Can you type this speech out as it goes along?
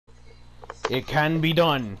It can be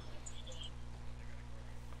done.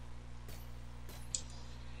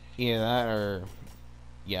 Yeah, that or...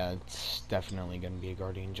 Yeah, it's definitely gonna be a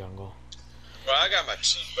Guardian jungle. Well, I got my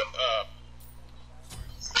cheap,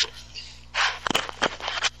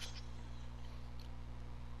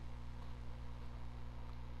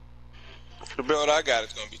 the build I got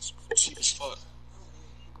is gonna be cheap as fuck.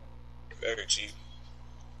 Very cheap.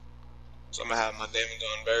 So I'm gonna have my demon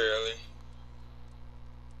going very early.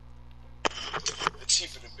 The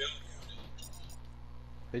cheaper the build.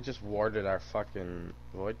 They just warded our fucking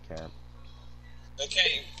void camp. They can't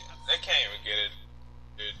even get it,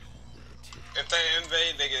 dude. If they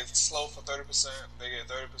invade, they get slow for 30%. They get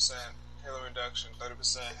 30% healing reduction,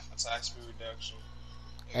 30% attack speed reduction.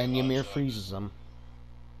 And Ymir freezes them.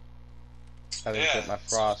 I didn't get my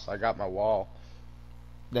frost. I got my wall.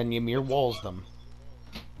 Then Ymir walls them.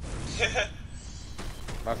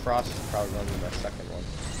 My frost is probably gonna be my second one.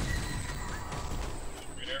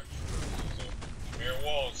 Ymir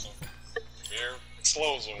walls them. Ymir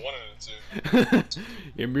slows them. One of the two.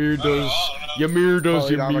 Ymir does Ymir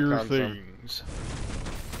things.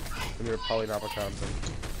 Ymir polynomicons them.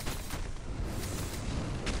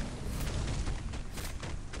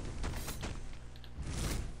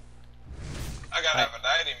 I gotta have a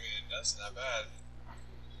 90 mid. That's not bad.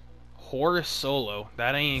 Horus solo.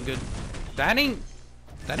 That ain't good. That ain't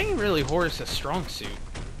really Horus' strong suit.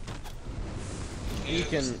 He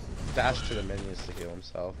can dash to the minions to heal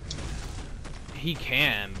himself. He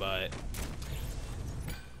can, but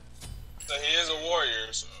So he is a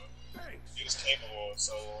warrior, so he's capable of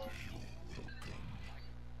solo.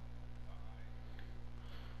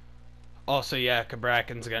 also yeah,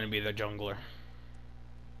 Kabrakan's gonna be the jungler.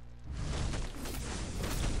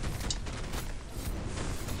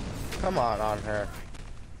 Come on her.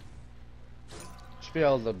 Should be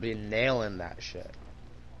able to be nailing that shit.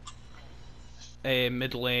 Hey,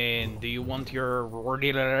 mid lane, do you want your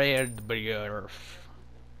red beer?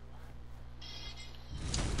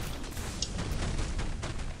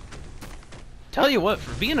 Tell you what,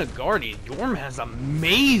 for being a Guardian, Jorm has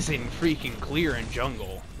amazing freaking clear in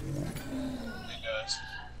jungle. He does.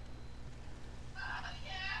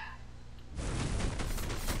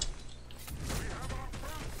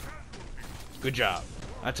 Good job.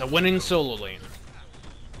 That's a winning solo lane.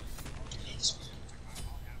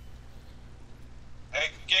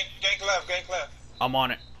 Hey, gank left, gank left. I'm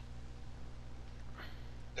on it.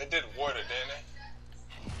 They did ward it, didn't they?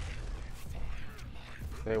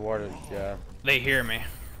 They warded, yeah. They hear me.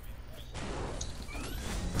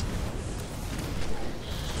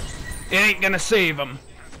 It ain't gonna save them.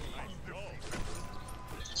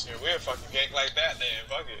 Shit, we'll fucking gank like that then,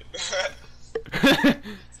 fuck it.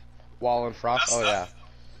 Wall and frost, oh yeah.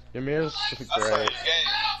 Ymir's great.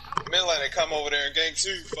 Mid lane, they come over there and gank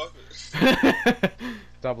too, fuck it.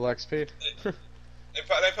 Double XP. They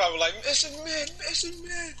probably like, mission mid.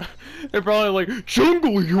 They're probably like,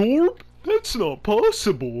 jungle Jorm? That's not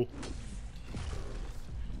possible.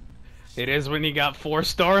 It is when you got 4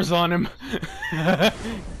 stars on him.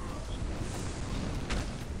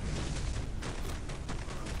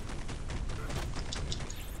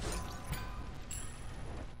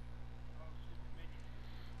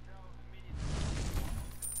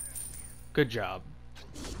 Good job.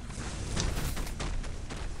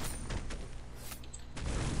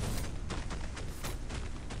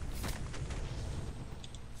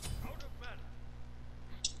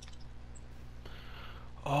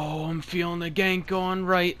 Oh, I'm feeling the gank on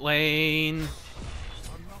right lane.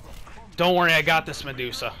 Don't worry, I got this,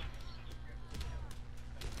 Medusa.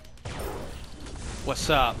 What's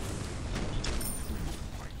up?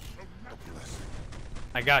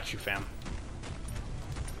 I got you, fam.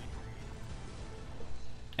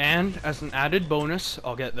 And, as an added bonus,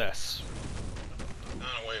 I'll get this. I don't know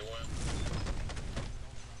where it went.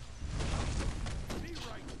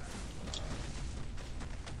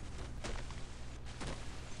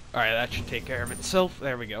 Alright, that should take care of itself.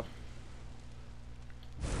 There we go.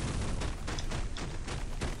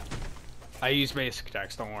 I use basic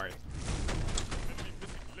attacks, don't worry.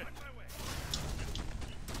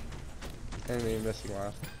 Enemy missing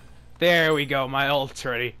last. There we go, my ult's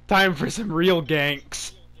ready. Time for some real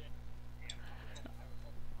ganks.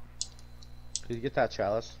 Did you get that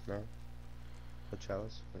chalice? No. The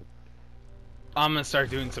chalice? I'm gonna start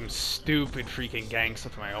doing some stupid freaking ganks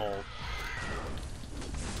with my ult.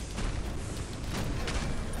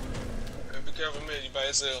 And be careful, man, you by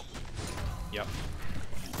yourself. Yep.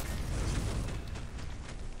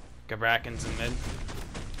 Gabrakan's in mid.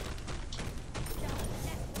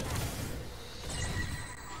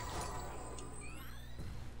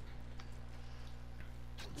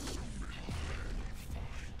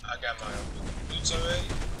 got my boots already.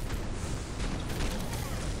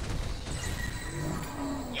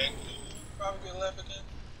 And probably get left again.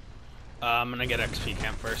 I'm gonna get XP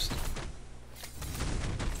camp first.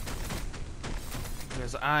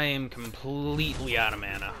 Because I am completely out of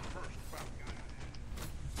mana.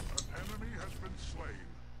 An enemy has been slain.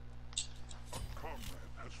 A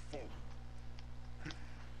comrade has fallen.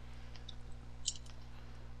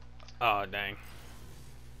 Oh, dang.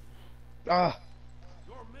 Ah!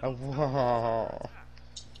 Oh,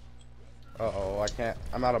 uh-oh, I can't.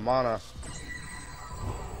 I'm out of mana.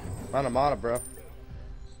 I'm out of mana, bro.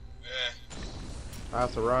 Yeah. I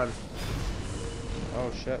have to run.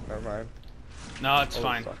 Oh shit, never mind. No, it's Oh,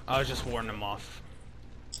 fine. fuck. I was just warning him off.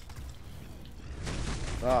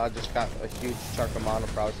 No, I just got a huge chunk of mana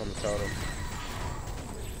probably from the totem.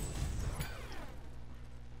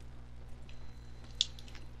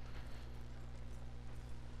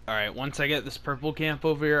 Alright, once I get this purple camp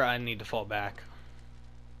over here, I need to fall back.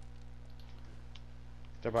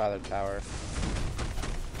 They're by their tower.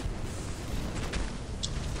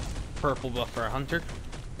 Purple buff for a hunter.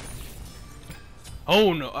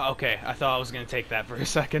 Oh no, okay, I thought I was gonna take that for a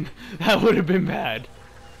second. That would have been bad.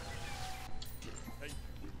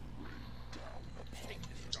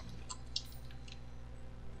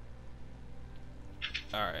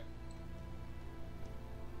 Alright.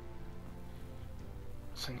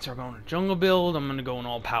 Since we're going to jungle build, I'm gonna go an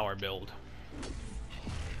all power build.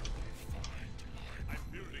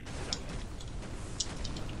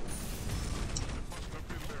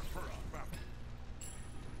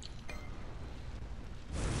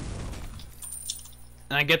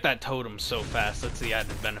 And I get that totem so fast. That's the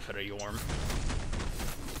added benefit of Yorm.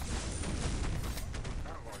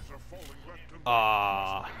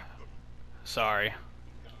 Sorry.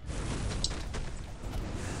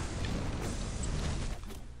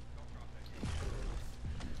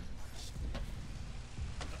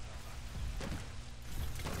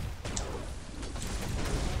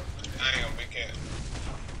 I ain't gonna make it.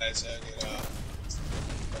 That's how I get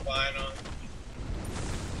flying on.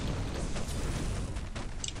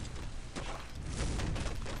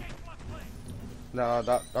 No,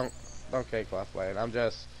 don't cake left lane. I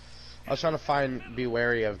was trying to be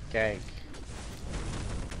wary of gank.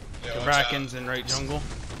 Yeah, The watch Bracken's out. in right jungle.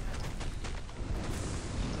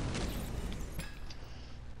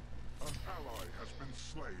 An ally has been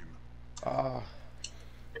slain. Ah.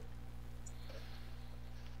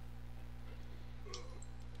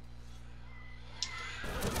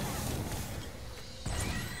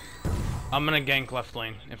 I'm gonna gank left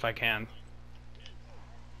lane if I can.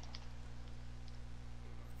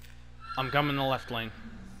 I'm coming to left lane.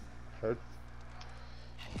 Heard.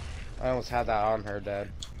 I almost had that on her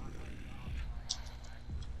dead.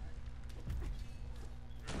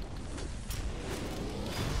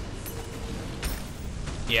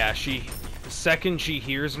 Yeah, the second she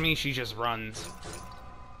hears me, she just runs.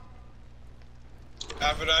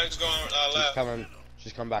 Aphrodite's going left.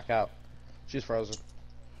 She's coming back out. She's frozen.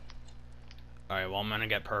 Alright, well I'm gonna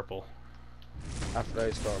get purple.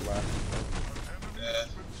 Aphrodite's going left. Yeah,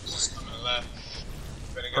 she's coming left.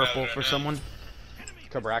 Better get out of Purple there for now. someone.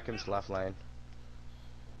 Kabraken's left lane.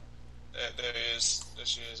 There he is. There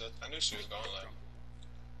she is. I knew she was going left.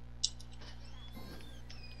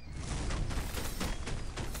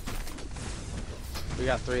 We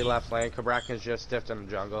got 3 left lane. Kabraken's just stiffed in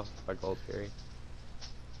the jungle by Gold Fury.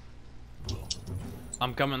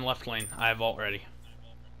 I'm coming left lane. I have ult ready.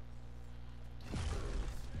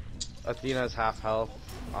 Athena's half health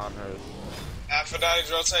on hers.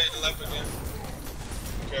 Aphrodite's rotating left again.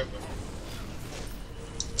 Be careful.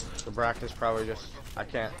 Kabraken's probably just... I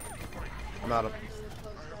can't. I'm out of...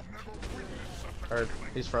 Heard.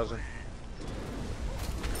 He's frozen.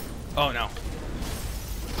 Oh no.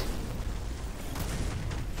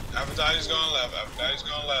 Aphrodite's going left. Aphrodite's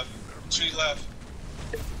going left. She's left.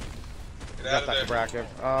 Get Got out of that there. Kabraken.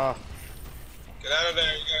 Get out of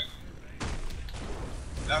there. You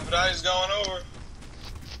got... Aphrodite's going over.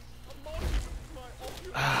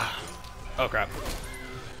 Oh crap.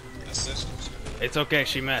 That's this. It's okay,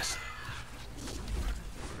 she missed.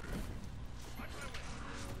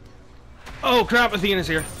 Oh crap, Athena's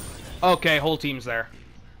here. Okay, whole team's there.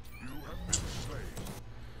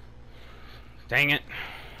 Dang it.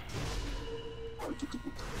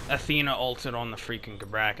 Athena ulted on the freaking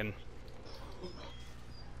Kabraken.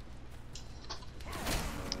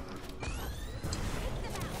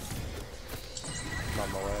 I'm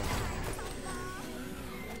on my way.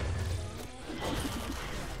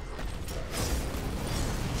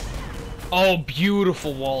 Oh,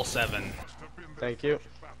 beautiful wall 7. Thank you.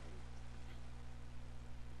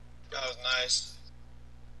 That was nice.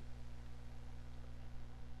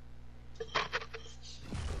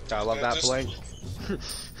 I love that Just- blink.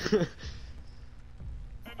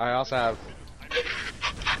 I also have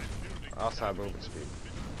movement speed.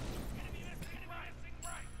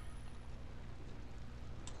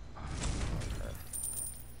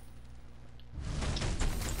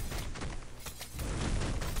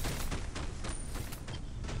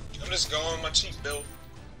 I'm just going my cheap build.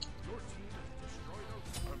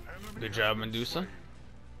 Good job, Medusa.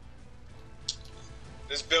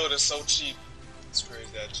 This build is so cheap. It's crazy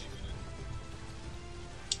that cheap it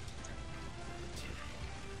is.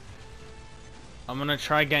 I'm gonna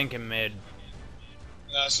try ganking mid.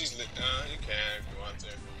 Nah, she's lit. You can if you want to.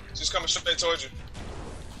 She's coming straight towards you.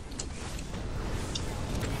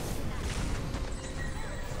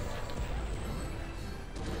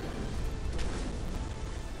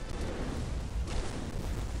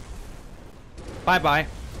 Bye bye.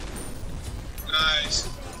 Nice.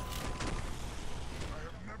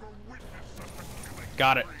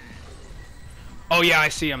 Got it. Oh yeah, I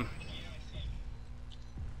see him.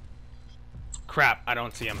 Crap, I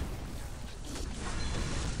don't see him.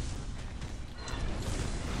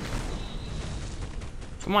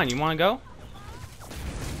 Come on, you wanna go?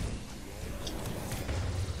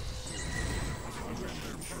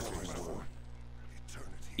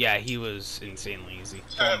 Yeah, he was insanely easy.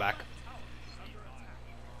 Going back.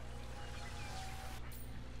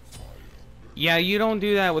 Yeah, you don't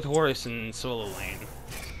do that with Horus in solo lane.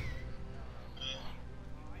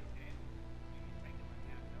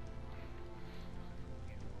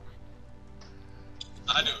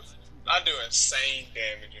 I do insane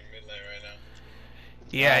damage in mid lane right now.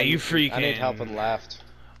 Yeah, you freaking. I need help in left.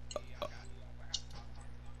 Yeah,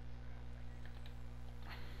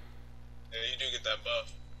 you do get that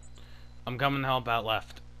buff. I'm coming to help out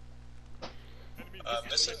left.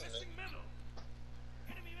 Missing.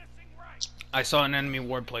 I saw an enemy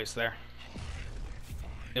ward place there.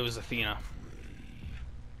 It was Athena.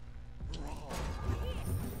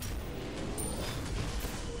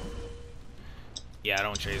 Yeah,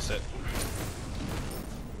 don't chase it.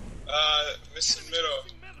 Missing middle.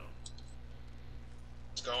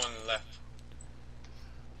 She's going left.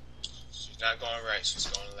 She's not going right, she's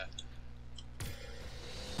going left.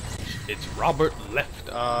 It's Robert left.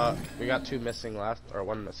 We got 2 missing left, or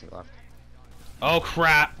 1 missing left. Oh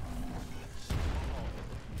crap.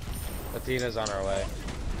 Athena's on our way.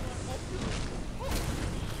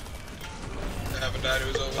 I haven't died, it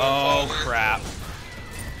was over. Oh crap.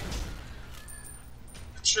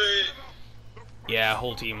 Tree. Yeah,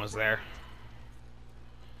 whole team was there.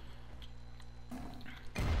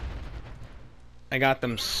 I got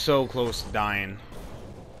them so close to dying.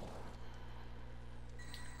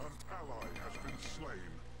 An ally has been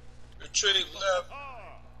slain. Retreat left.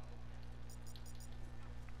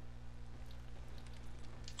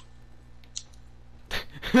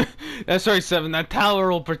 That's right, 7. That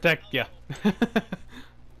tower will protect you.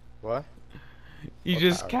 What? You What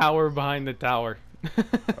just tower? cower behind the tower.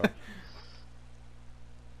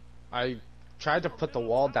 I tried to put the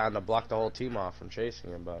wall down to block the whole team off from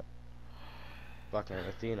chasing him, but fucking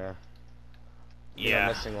Athena. Yeah.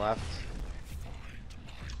 Missing left.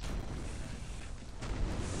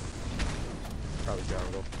 Probably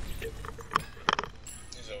jungle.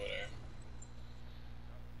 He's over there.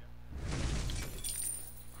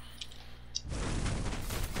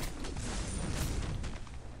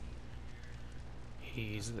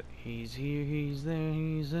 He's here, he's there,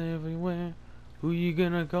 he's everywhere. Who you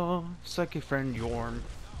gonna call? Second friend Jorm.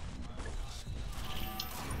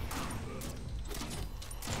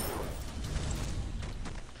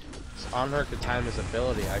 On her to time his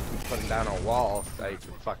ability, I can put him down a wall that I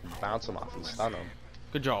can fucking bounce him off and stun him.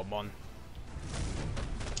 Good job, Bon.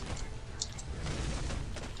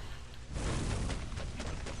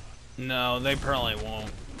 No, they probably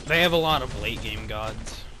won't. They have a lot of late game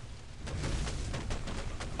gods.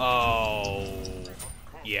 Oh,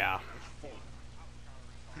 yeah.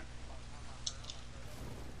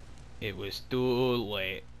 It was too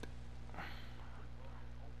late.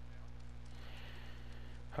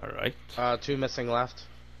 Alright. 2 missing left.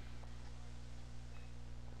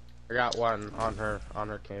 I got 1 on her. On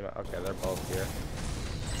her came out. Okay, they're both here.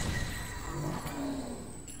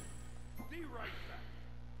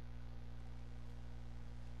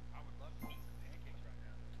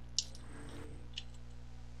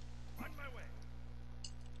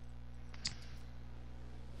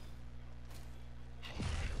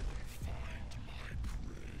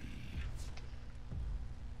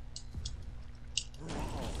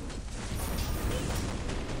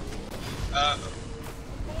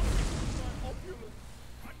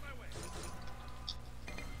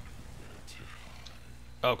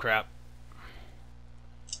 Oh crap.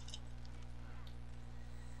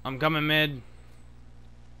 I'm coming mid.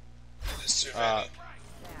 There's too many.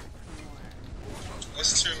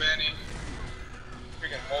 There's too many.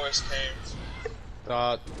 Freaking horse came.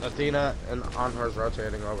 Athena and Anhar's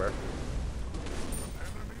rotating over.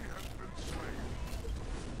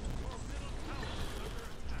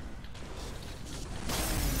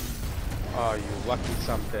 Oh, you lucky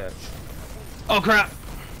some bitch. Oh crap!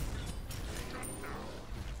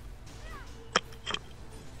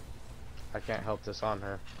 I can't help this on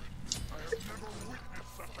her.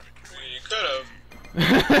 You could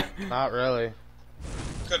have. Not really.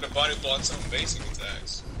 Could have body blocked some basic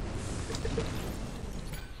attacks. It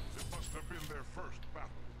must have been their first battle.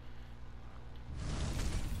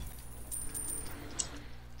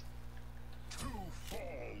 Two fall.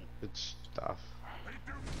 Good stuff. They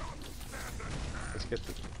do not stand a chance. Let's get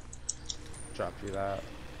the... Drop you that.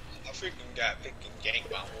 I freaking got picking gang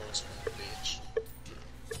by horse, bitch.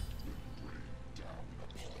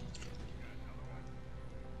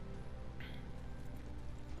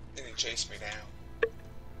 Then he chased me down.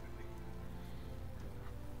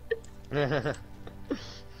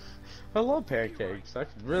 I love pancakes. I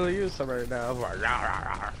could really use some right now.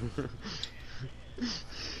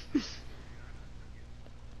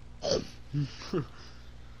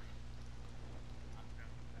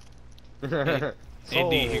 Hey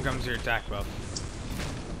D, here comes your attack buff.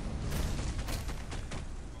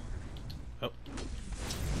 Oh.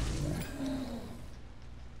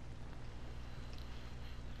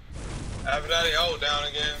 Aphrodite, oh, down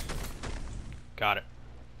again. Got it.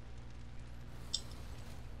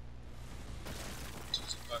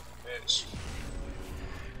 She's a fucking bitch.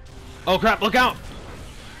 Oh crap, look out!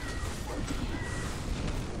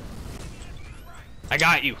 I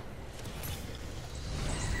got you.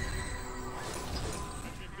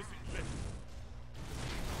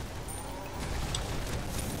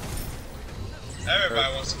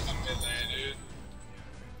 Everybody wants to come in there, dude.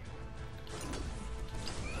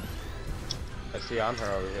 I see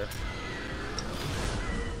Anhar over here.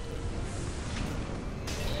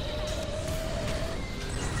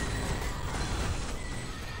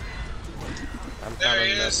 I'm There coming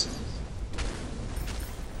he this. is.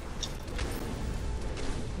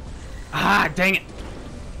 Ah, dang it.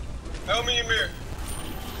 Help me, Ymir.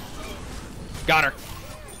 Got her.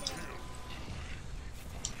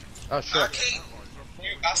 Oh I shit. can't.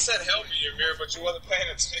 I said help me, Ymir, but you wasn't paying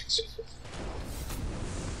attention.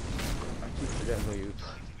 I keep forgetting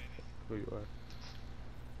who you are.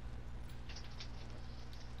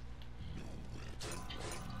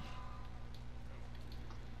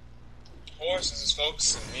 Horses is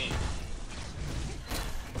focusing me.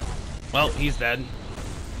 Well, he's dead.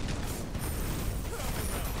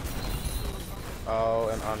 Oh,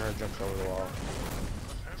 and Anhar jumps over the wall.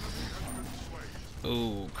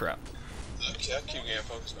 Ooh, crap. Okay, I keep getting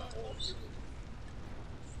focused on horse.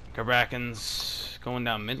 Kraken's going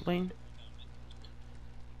down mid lane?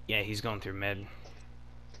 Yeah, he's going through mid.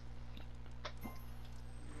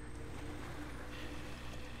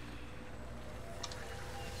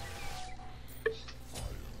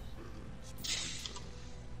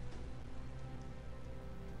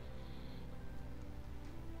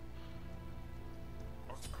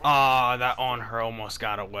 Ah, that on her almost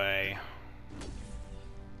got away.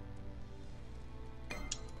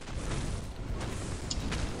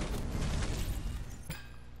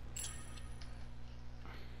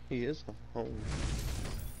 He is home.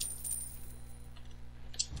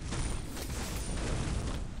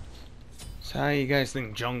 So how you guys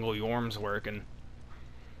think Jungle Yorm's working?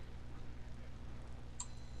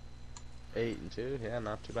 8 and 2, yeah,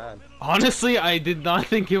 not too bad. Honestly, I did not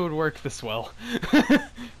think it would work this well.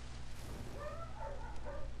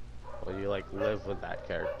 Well, you like live with that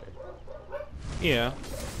character. Yeah.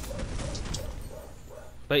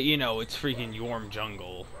 But you know, it's freaking Yorm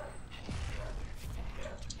Jungle.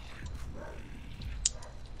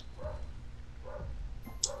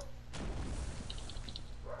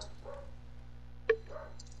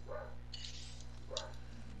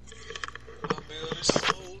 I'll build this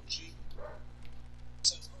whole Jeep.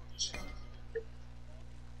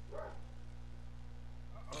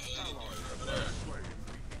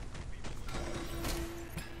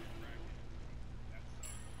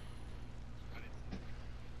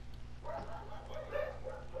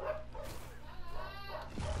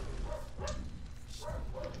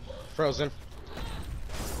 Frozen.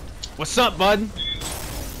 What's up, bud?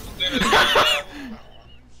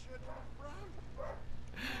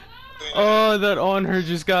 Oh, that on her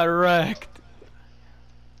just got wrecked.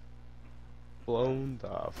 Blown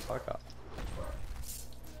the fuck up.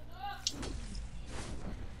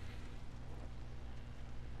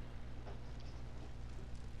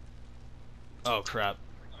 Oh crap.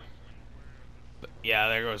 But yeah,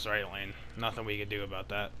 there goes right lane. Nothing we could do about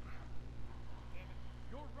that.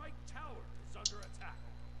 Your right tower is under attack.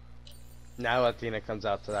 Now Athena comes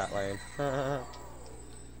out to that lane. Your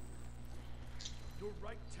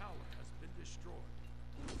right tower has been destroyed.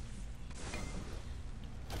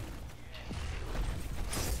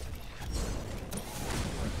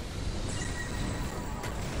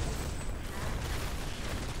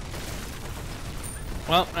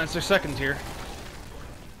 Well, that's their second tier.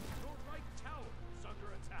 Your right tower is under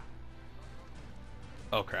attack.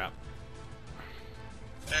 Oh crap.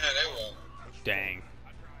 Man, they will. Dang.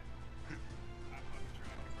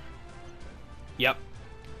 Yep.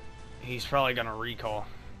 He's probably gonna recall.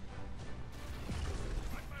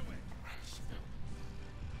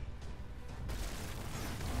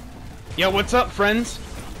 Yo, what's up, friends?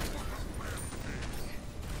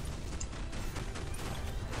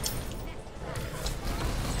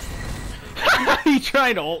 He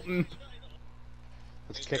tried ulting.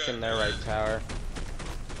 Let's kick in their right tower.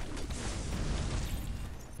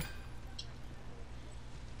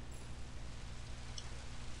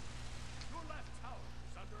 Your left tower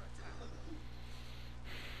is under attack.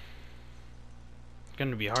 It's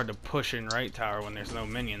gonna be hard to push in right tower when there's no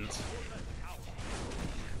minions.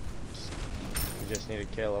 You just need to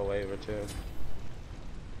kill a wave or two.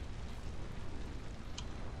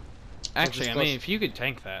 Actually, I just mean, if you could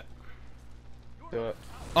tank that. Do it.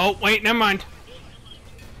 Oh, wait, never mind.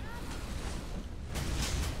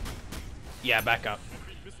 Yeah, back up.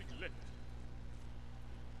 Missing left.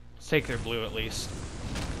 Let's take their blue at least.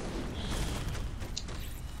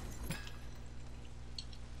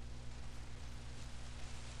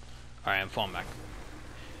 Alright, I'm falling back.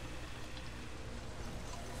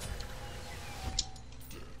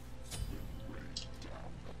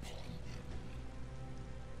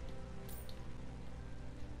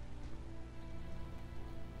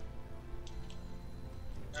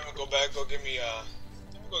 I'm gonna go back, go get me, I'm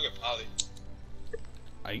gonna go get Polly.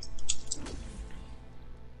 I.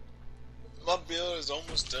 My build is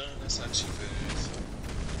almost done, that's how cheap it is.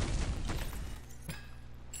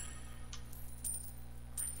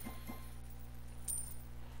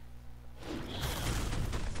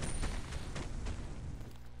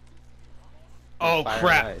 Oh Fire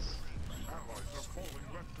crap! nice. Allies are falling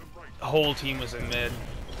left and right. The whole team was in mid.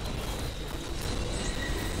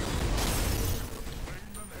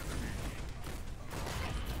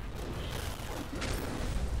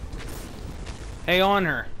 Hey, on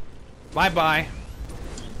her. Bye bye.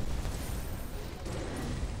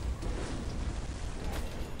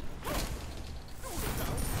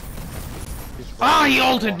 Ah, he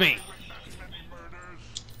ulted me!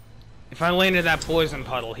 If I landed that poison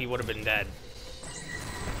puddle, he would have been dead.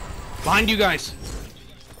 Behind you guys!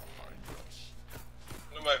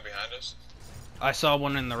 Nobody behind us. I saw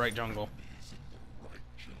one in the right jungle.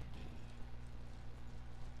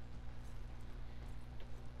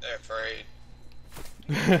 They're afraid.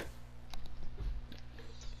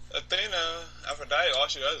 Athena, Aphrodite, all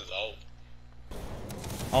she does is ult.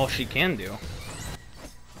 All she can do. Yeah,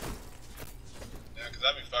 cause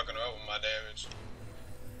I be fucking her up with my damage.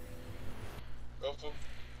 Go for.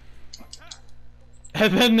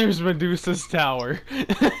 And then there's Medusa's tower.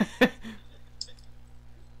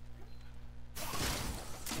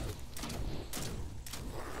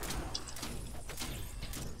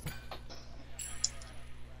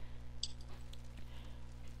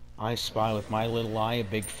 I spy with my little eye a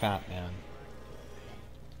big fat man.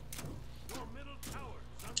 Your middle tower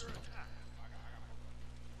is under attack.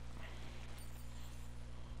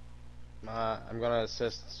 I'm gonna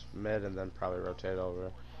assist mid and then probably rotate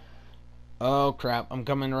over. Oh crap, I'm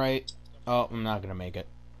coming right. Oh, I'm not gonna make it.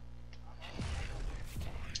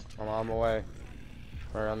 I'm on my way.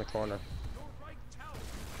 Right around the corner. Your right tower.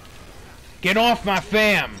 Get off my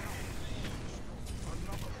fam!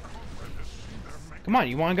 Come on,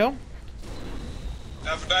 you wanna go?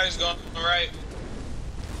 Aphrodite's going right.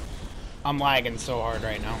 I'm lagging so hard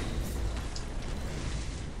right now.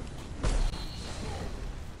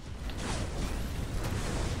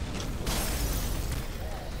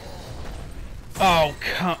 Oh,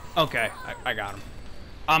 okay, I got him.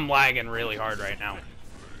 I'm lagging really hard right now.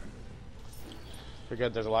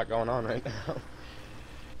 Forget there's a lot going on right now.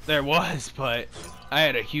 There was, but I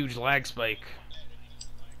had a huge lag spike.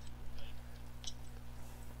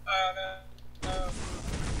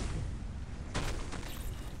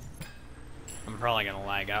 I'm probably gonna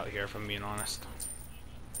lag out here if I'm being honest.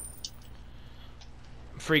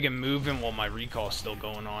 I'm freaking moving while my recall's still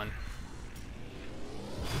going on.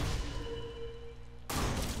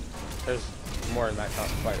 There's more in that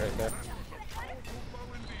fight right there.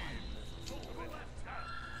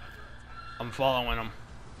 I'm following him.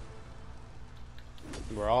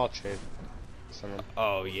 We're all chasing him.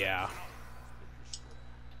 Oh yeah.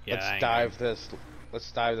 Yeah. that Let's ain't dive good. this.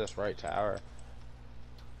 Let's dive this right tower.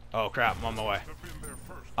 Oh crap! I'm on my way. Have been there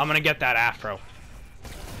first. I'm gonna get that afro.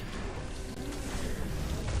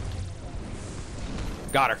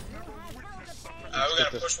 Got her. We get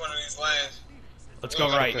gotta this- push one of these lanes. Let's We go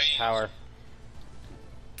gotta right. This tower.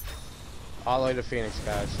 All the way to Phoenix,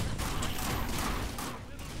 guys.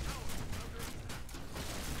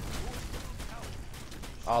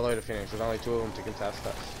 All the way to Phoenix. There's only 2 of them to contest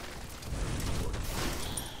us.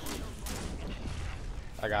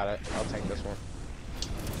 I got it. I'll take this one.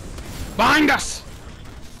 Behind us!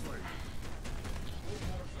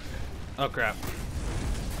 Oh crap.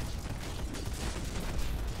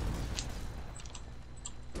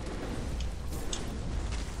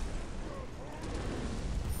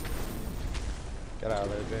 Get out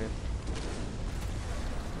of there, Jane.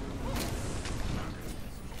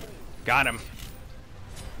 Got him.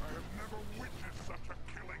 I have never witnessed such a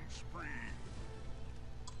killing spree.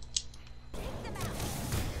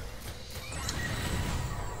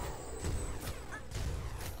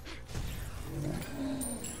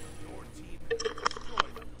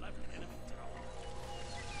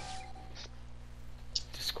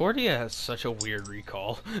 Discordia has such a weird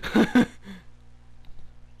recall.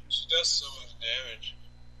 She does so much damage.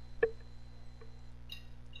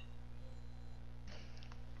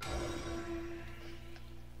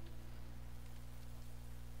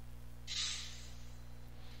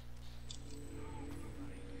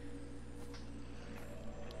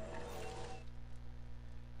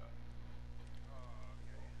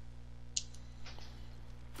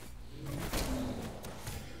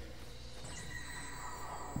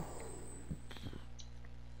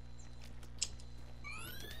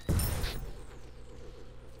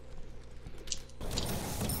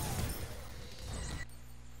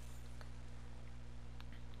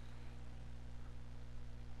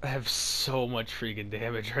 I have so much freaking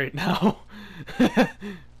damage right now. We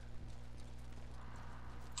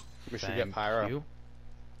should get Thank Pyro. you.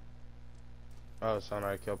 Oh, so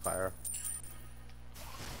I killed Pyro.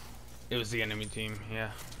 It was the enemy team,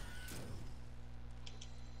 yeah.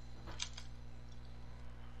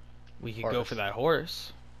 We could go Horse. for that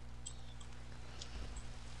horse.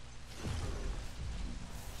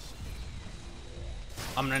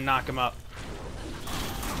 I'm gonna knock him up.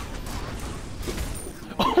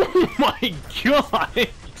 Oh my god!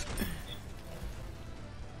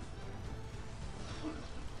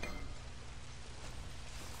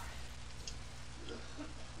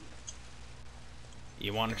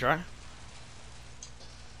 You wanna try?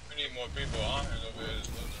 We need more people on here over here.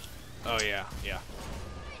 Oh yeah, yeah.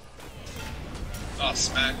 Oh,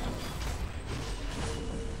 smack.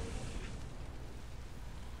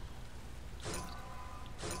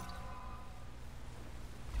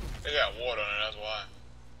 They got water on it, that's why.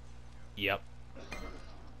 Yep.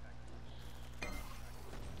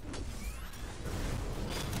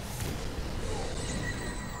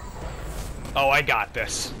 Oh, I got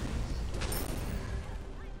this.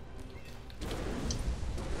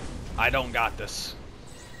 I don't got this.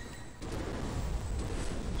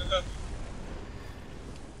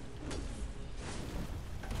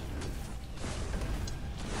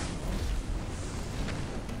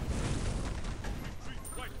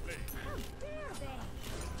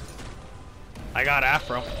 I got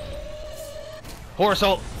Afro. Horse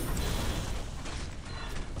ult.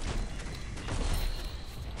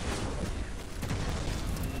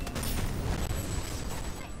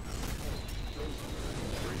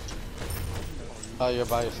 Oh, you're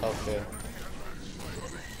by yourself here.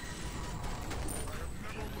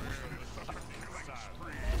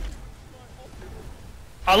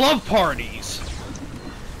 I love parties.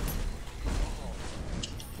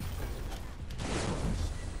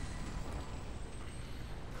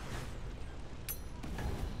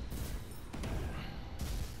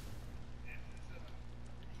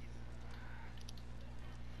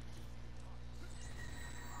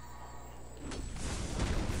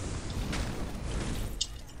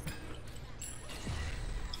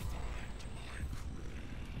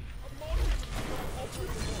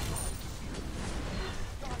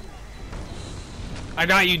 I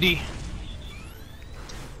got you, D.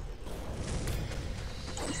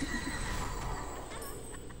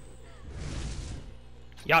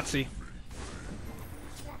 Yahtzee.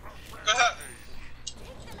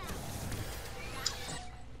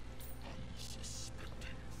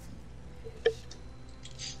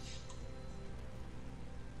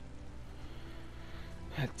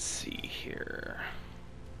 Let's see here.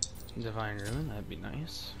 Divine Ruin, that'd be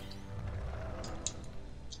nice.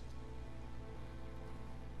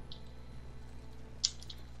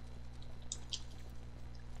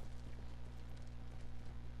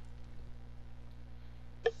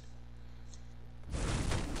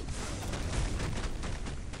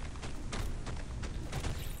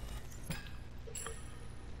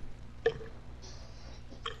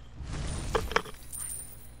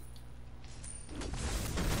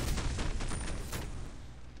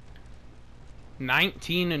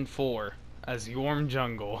 19-4 as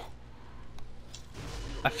Jormungandr.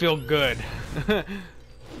 I feel good.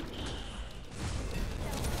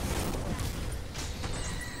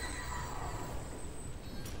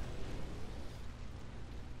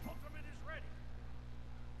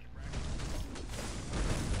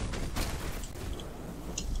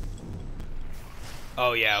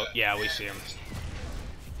 Oh yeah, yeah, we see him.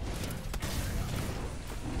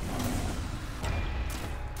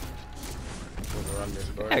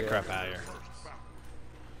 Get crap out of here.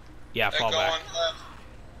 Yeah, They're fall going back. left.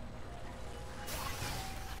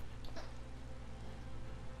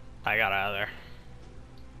 I got out of there.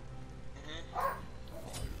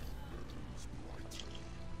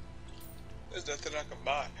 There's nothing I can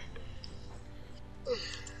buy.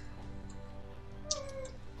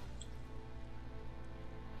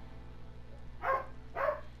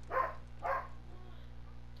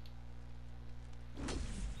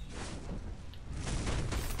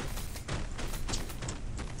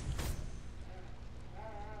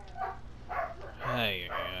 Hey,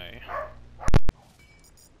 hey.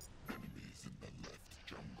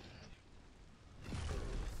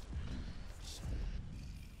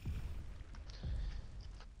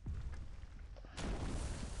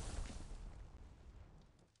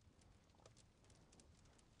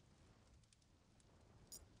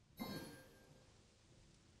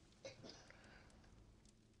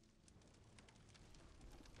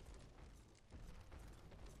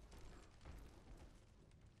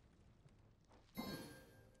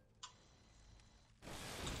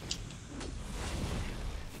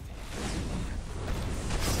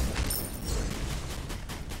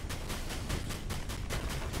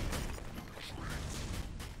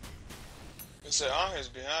 They said Anger's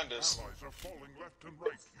behind us. Allies are falling left and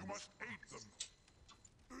right. You must aid them.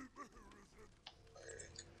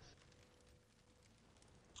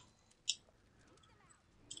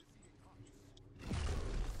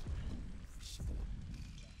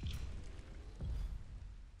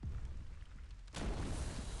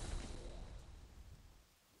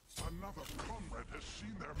 Another comrade has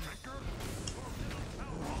seen their maker.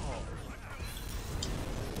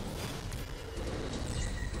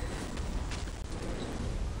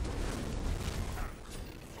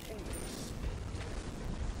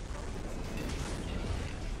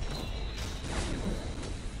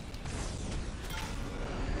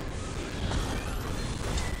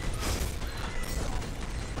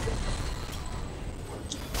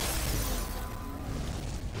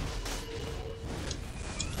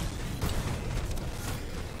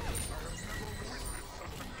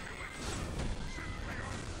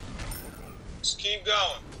 Just keep going.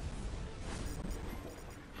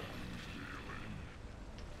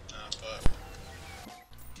 Ah, fuck.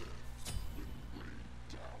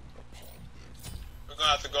 We're gonna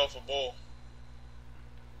have to go for bull.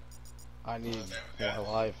 I need more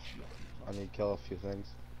life. I need to kill a few things.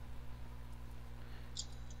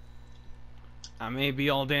 I may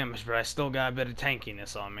be all damaged, but I still got a bit of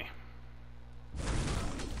tankiness on me.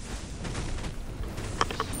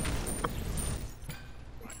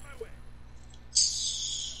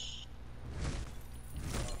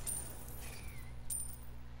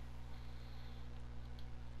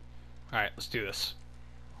 Alright, let's do this.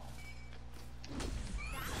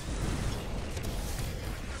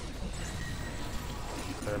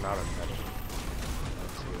 They're not as many.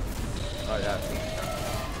 Oh yeah.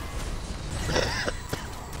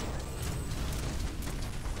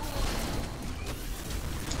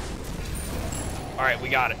 Alright, we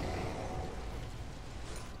got it.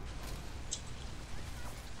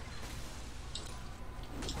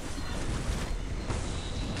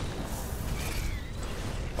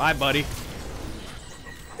 Bye, buddy.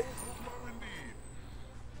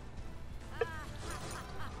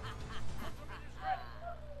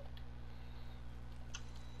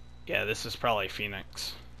 Yeah, this is probably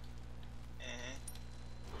Phoenix.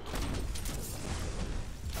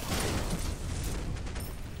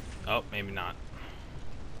 Oh, maybe not.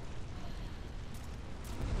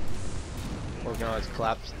 We're gonna let's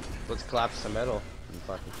collapse the middle and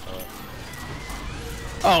fucking kill it.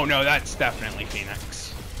 Oh no, that's definitely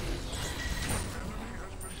Phoenix.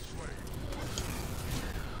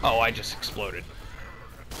 Oh, I just exploded.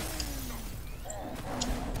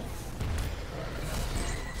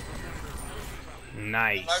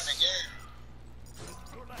 Nice. Might be game.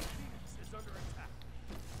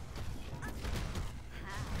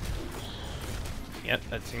 Yep,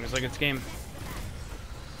 that seems like it's game.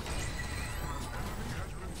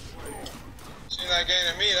 She's not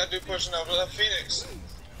gaining me. That dude pushing up left Phoenix.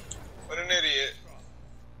 What an idiot.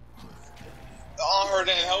 On her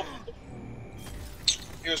didn't help him.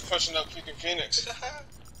 He was pushing up freaking Phoenix.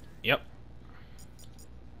 Yep.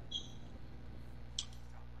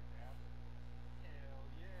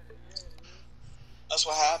 That's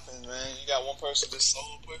what happens, man. You got one person just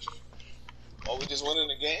solo pushing. Or we just winning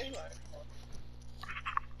the game. Like,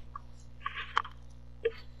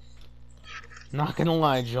 Not gonna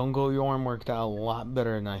lie, Jungle Yorm worked out a lot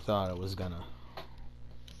better than I thought it was gonna.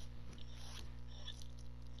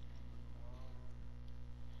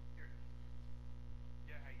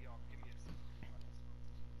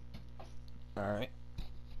 Alright.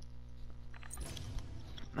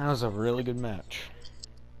 That was a really good match.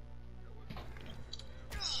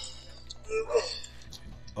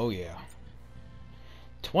 Oh yeah.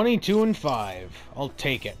 22-5. I'll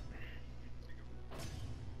take it.